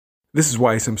This is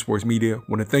YSM Sports Media. I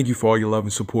want to thank you for all your love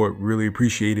and support. Really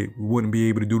appreciate it. We wouldn't be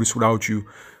able to do this without you.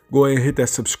 Go ahead and hit that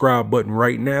subscribe button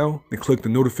right now and click the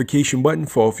notification button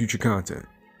for all future content.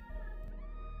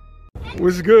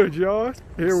 What's good, y'all?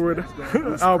 Here with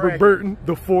Albert Burton,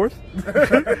 the fourth,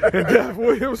 and Devon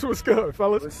Williams. What's good,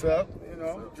 fellas? What's up? You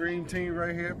know, dream team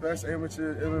right here. Best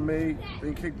amateur MMA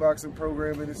and kickboxing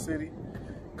program in the city.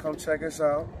 Come check us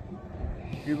out.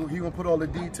 He gonna put all the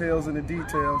details in the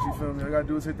details, you feel me? All you gotta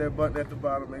do is hit that button at the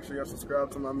bottom. Make sure y'all subscribe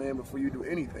to my man before you do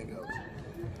anything else.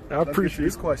 I appreciate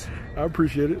this question. I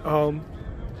appreciate it. How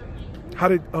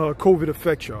did COVID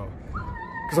affect y'all?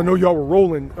 Because I know y'all were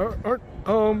rolling.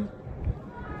 Aren't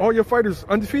all your fighters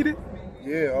undefeated?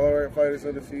 Yeah, all our fighters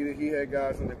undefeated. He had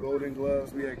guys in the Golden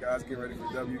Gloves. We had guys getting ready for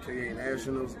WKA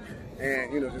Nationals,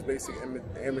 and you know, just basic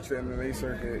amateur MMA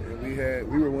circuit. And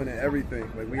we were winning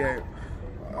everything. Like we had.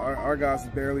 Our guys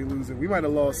was barely losing. We might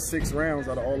have lost 6 rounds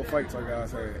out of all the fights our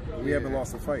guys had. We haven't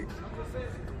lost a fight.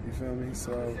 You feel me?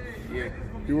 So, yeah,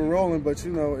 we were rolling, but,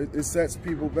 you know, it sets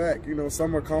people back. You know,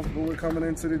 some are comfortable with coming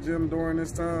into the gym during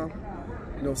this time.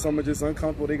 You know, some are just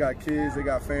uncomfortable. They got kids, they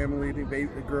got family, the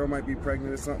girl might be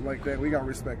pregnant or something like that. We got to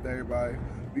respect everybody.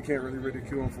 We can't really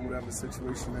ridicule them for whatever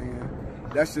situation they in.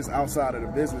 That's just outside of the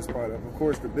business part of it. Of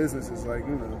course, the business is like,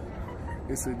 you know,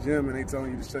 it's a gym and they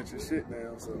telling you to shut your shit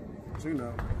down. So, you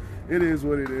know, it is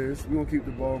what it is. We gonna keep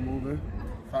the ball moving.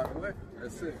 Finally,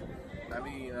 that's it. I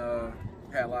mean,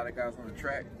 had a lot of guys on the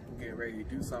track getting ready to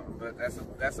do something, but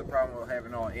that's the problem with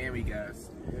having all AMI guys.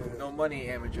 Yeah. No money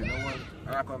amateur. No one.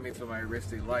 I'm not gonna make somebody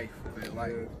risk their life, their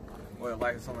life, or the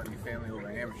life of somebody's family over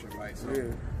an amateur fight. So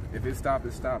if it stops,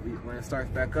 it stops. When it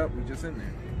starts back up, we just in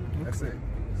there. That's it.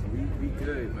 So we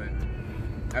good, but.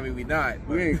 I mean, we not.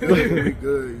 But we ain't good. We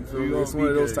good. You feel me? It's one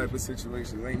of those type of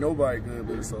situations. Ain't nobody good,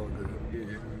 but it's all good.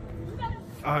 Yeah.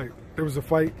 All right. There was a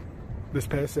fight this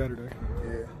past Saturday.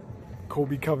 Yeah.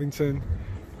 Kobe Covington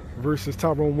versus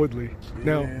Tyrone Woodley. Yeah,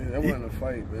 now, that wasn't a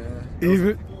fight,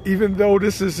 man. Even though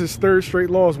this is his 3rd straight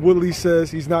loss, Woodley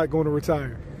says he's not going to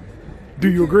retire. Do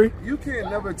you agree? You can't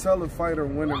never tell a fighter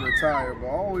when to retire, but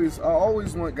I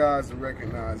always want guys to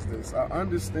recognize this. I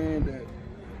understand that.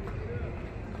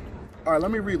 All right,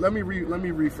 let me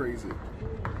rephrase it.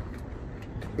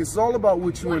 It's all about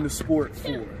what you're in the sport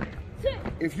for.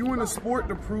 If you're in the sport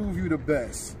to prove you the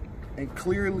best, and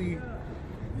clearly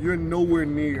you're nowhere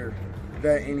near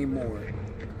that anymore,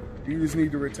 you just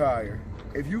need to retire.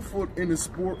 If you in the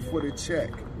sport for the check,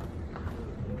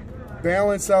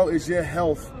 balance out, is your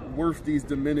health worth these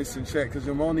diminishing checks? Because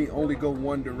you only go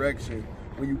one direction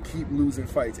when you keep losing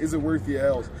fights. Is it worth your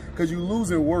health? Because you're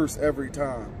losing worse every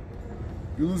time.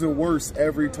 You're losing worse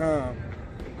every time.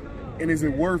 And is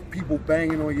it worth people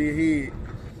banging on your head?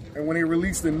 And when they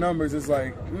release the numbers, it's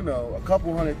like, you know, a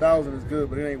couple 100,000 is good,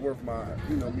 but it ain't worth my,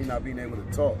 you know, me not being able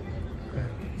to talk.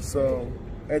 So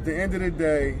at the end of the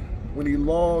day, when he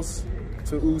lost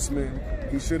to Usman,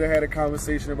 he should have had a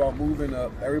conversation about moving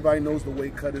up. Everybody knows the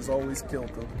weight cut has always killed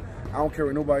him. I don't care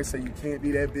what nobody say, you can't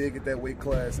be that big at that weight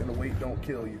class and the weight don't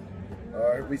kill you. All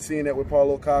right, we're seeing that with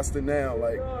Paulo Costa now.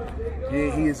 Like,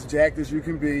 yeah, he is jacked as you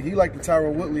can be. He like the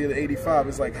Tyrone Woodley of the 85.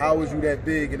 It's like, how is you that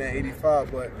big in that 85?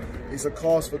 But it's a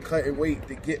cost for cutting weight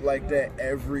to get like that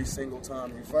every single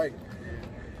time you fight.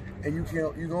 And you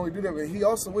can only do that. But he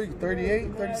also weighs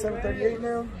 38, 37, 38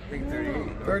 now? I think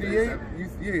 38. 38?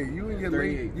 You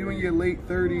in your late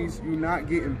 30s, you're not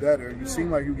getting better. You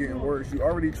seem like you're getting worse. You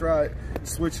already tried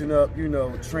switching up, you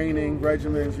know, training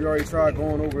regimens. You already tried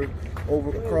going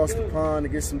over across the pond to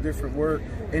get some different work,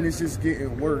 and it's just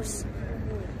getting worse.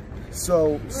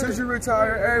 So since you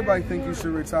retire, everybody think you should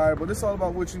retire, but it's all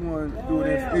about what you want to do.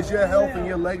 Is your health and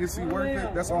your legacy worth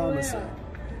it? That's all I'm gonna say.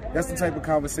 That's the type of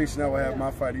conversation I would have with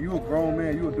my fighter. You a grown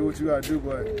man, you will do what you gotta do,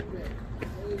 but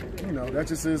you know, that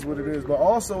just is what it is. But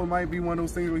also it might be one of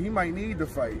those things where he might need to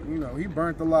fight. You know, he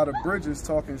burnt a lot of bridges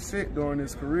talking shit during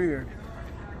his career.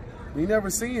 We never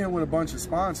seen him with a bunch of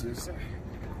sponsors.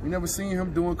 We never seen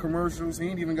him doing commercials. He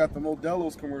ain't even got the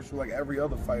Modelo's commercial like every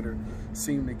other fighter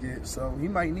seemed to get. So he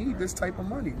might need this type of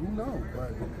money. Who knows?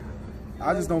 But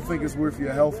I just don't think it's worth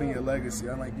your health and your legacy.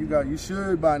 I'm like, you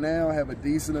should by now have a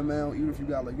decent amount, even if you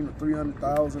got like, you know,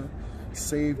 300,000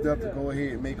 saved up to go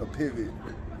ahead and make a pivot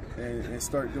and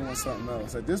start doing something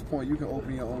else. At this point, you can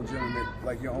open your own gym and make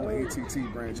like your own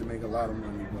ATT branch and make a lot of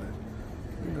money.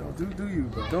 But you know, do you?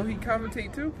 Bro. Don't he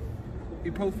commentate too? He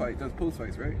does post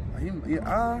fights, right?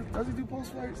 Does he do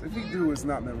post fights? If he do, it's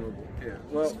not memorable. Yeah.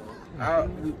 Well,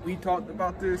 we talked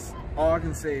about this. All I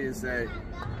can say is that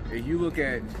if you look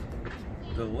at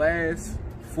the last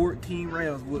 14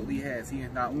 rounds Woodley has. He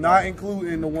is not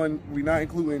including the one. We're not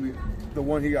including the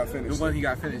one he got finished. The one he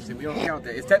got finished in. We don't count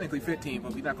that. It's technically 15,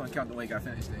 but we're not going to count the one he got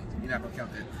finished in. We're not going to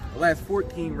count that. The last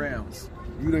 14 rounds.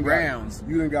 You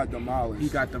done got demolished. He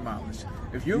got demolished.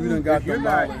 If you done got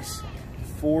demolished.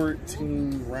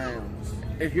 14 rounds.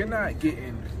 If you're not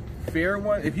getting fair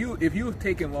one, if you've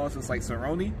taken losses like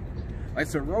Cerrone,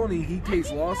 he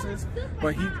takes losses,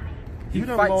 but he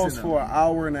done fights lost for an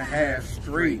hour and a half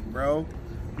straight, bro.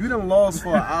 You done lost for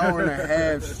an hour and a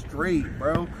half straight,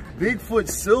 bro. Bigfoot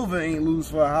Silva ain't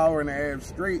lose for an hour and a half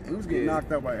straight. He was getting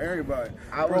knocked out by everybody.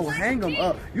 Bro, hang him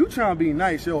up. You trying to be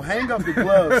nice, yo. Hang up the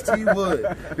gloves, T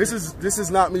Wood. This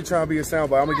is not me trying to be a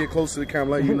soundbite. I'm gonna get close to the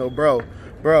camera, let you know, bro,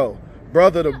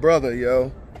 brother to brother,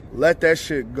 yo. Let that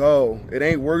shit go. It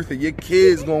ain't worth it. Your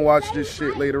kids gonna watch this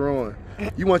shit later on.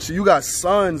 You got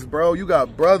sons, bro. You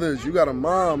got brothers. You got a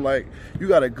mom. Like, you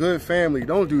got a good family.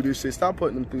 Don't do this shit. Stop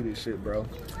putting them through this shit, bro.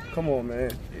 Come on,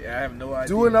 man. Yeah, I have no idea.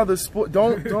 Do another sport.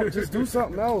 Don't just do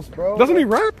something else, bro. Doesn't he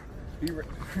rap?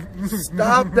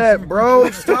 Stop that,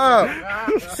 bro.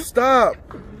 Stop.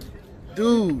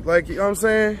 Dude, like, you know what I'm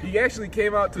saying? He actually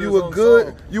came out to you a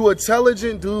good, you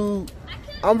intelligent dude.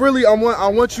 I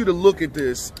want you to look at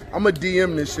this. I'm going to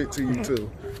DM this shit to you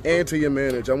too. And to your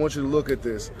manager. I want you to look at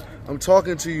this. I'm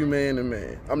talking to you man to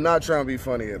man. I'm not trying to be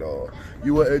funny at all.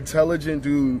 You an intelligent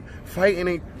dude. Fighting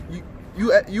ain't,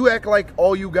 you act like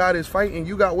all you got is fighting.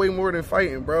 You got way more than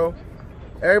fighting, bro.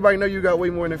 Everybody know you got way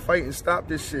more than fighting. Stop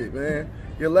this shit, man.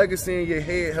 Your legacy and your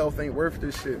head health ain't worth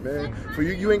this shit, man. For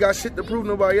you ain't got shit to prove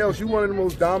nobody else. You one of the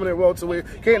most dominant welterweight.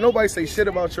 Can't nobody say shit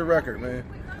about your record, man.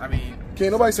 I mean,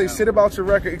 can't nobody say shit about your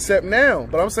record except now.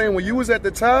 But I'm saying when you was at the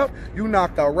top, you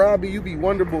knocked out Robbie, you beat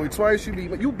Wonderboy twice,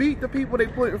 you beat the people they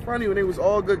put in front of you and they was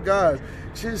all good guys.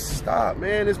 Just stop,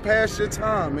 man. It's past your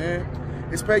time, man.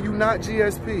 It's past you not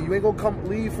GSP. You ain't gonna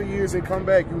leave for years and come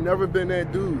back. You never been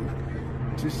that dude.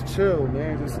 Just chill,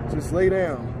 man. Just lay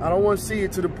down. I don't want to see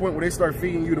it to the point where they start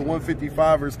feeding you the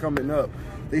 155ers coming up.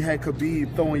 They had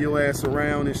Khabib throwing your ass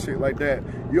around and shit like that.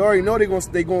 You already know they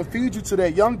gonna feed you to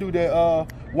that young dude that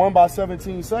won by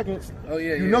 17 seconds. Oh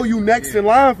yeah. You know you next in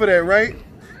line for that, right?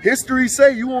 History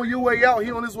say you on your way out,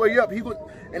 he on his way up.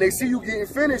 And they see you getting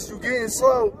finished, you getting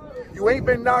slow. You ain't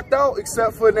been knocked out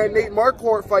except for that Nate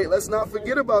Marquardt fight. Let's not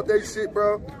forget about that shit,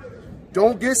 bro.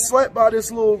 Don't get slept by this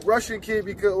little Russian kid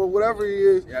or whatever he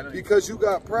is because you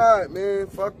got pride, man.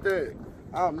 Fuck that.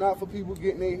 I'm not for people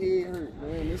getting their head hurt,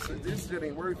 man. This shit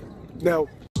ain't worth it. Now,